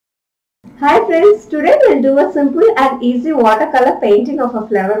Hi friends, today we'll do a simple and easy watercolor painting of a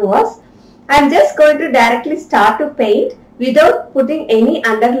flower vase. I'm just going to directly start to paint without putting any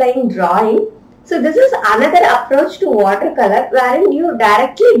underlying drawing. So this is another approach to watercolor wherein you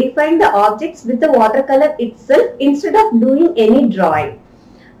directly define the objects with the watercolor itself instead of doing any drawing,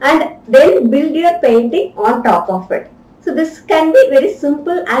 and then build your painting on top of it. So this can be very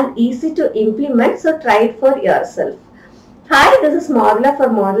simple and easy to implement, so try it for yourself. Hi, this is Modula for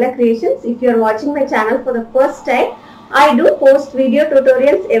Modular Creations. If you are watching my channel for the first time, I do post video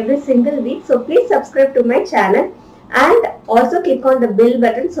tutorials every single week. So please subscribe to my channel and also click on the bell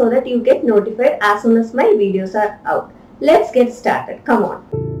button so that you get notified as soon as my videos are out. Let's get started. Come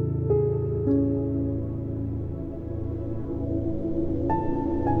on.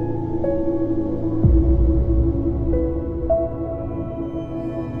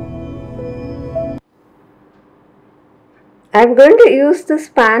 I am going to use this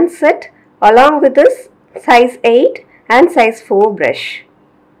pan set along with this size 8 and size 4 brush.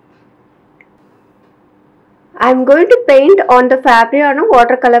 I am going to paint on the fabric on a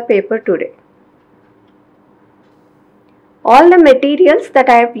watercolor paper today. All the materials that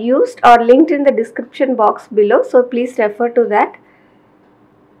I have used are linked in the description box below, so please refer to that.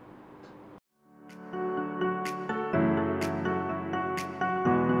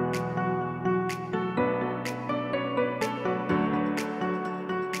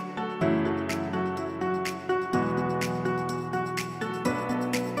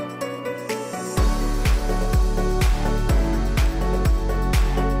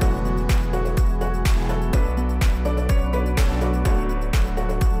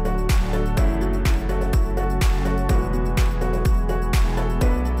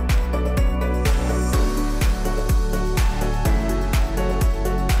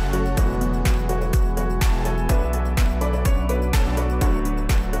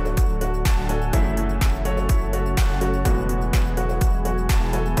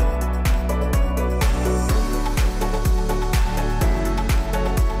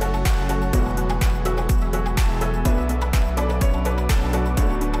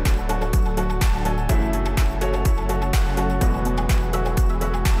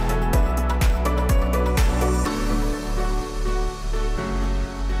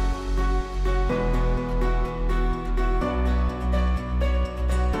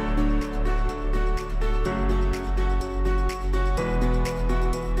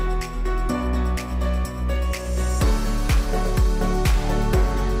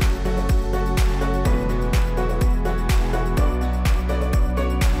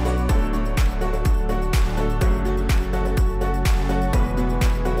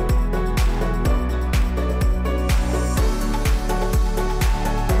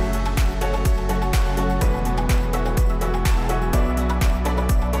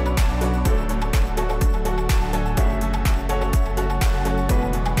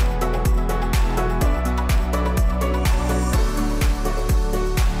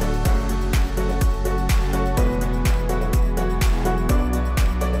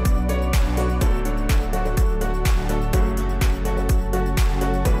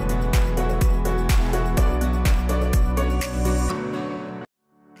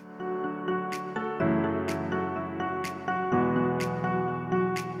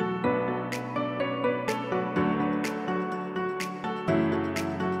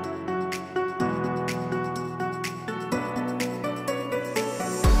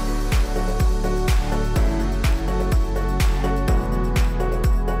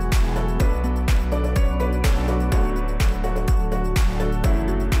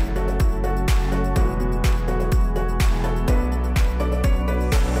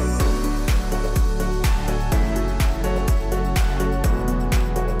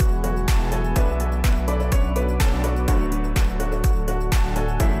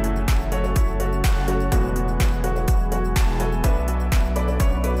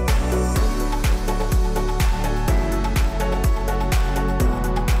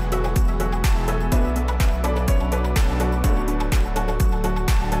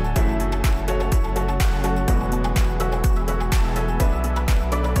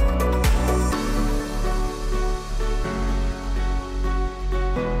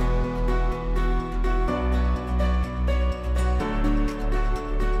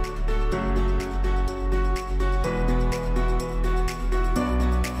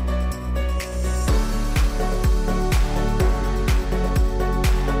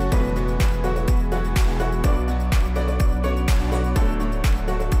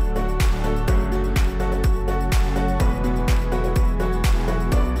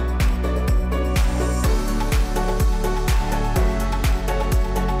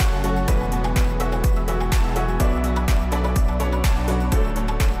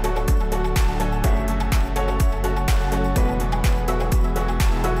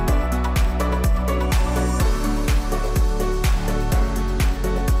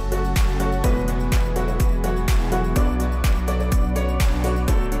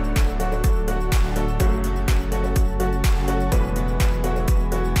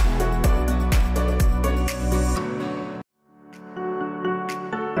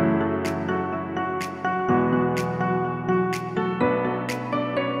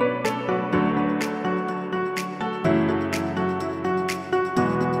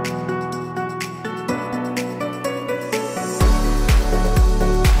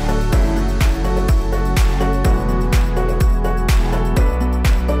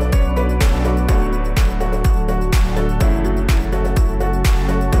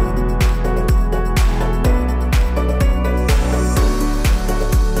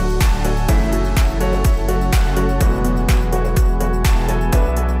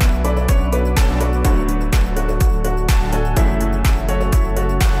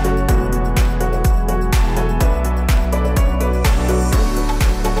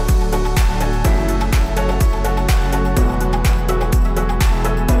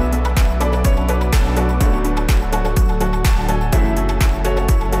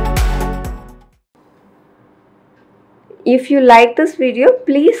 If you like this video,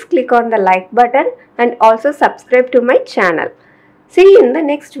 please click on the like button and also subscribe to my channel. See you in the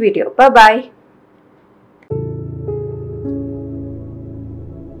next video. Bye bye.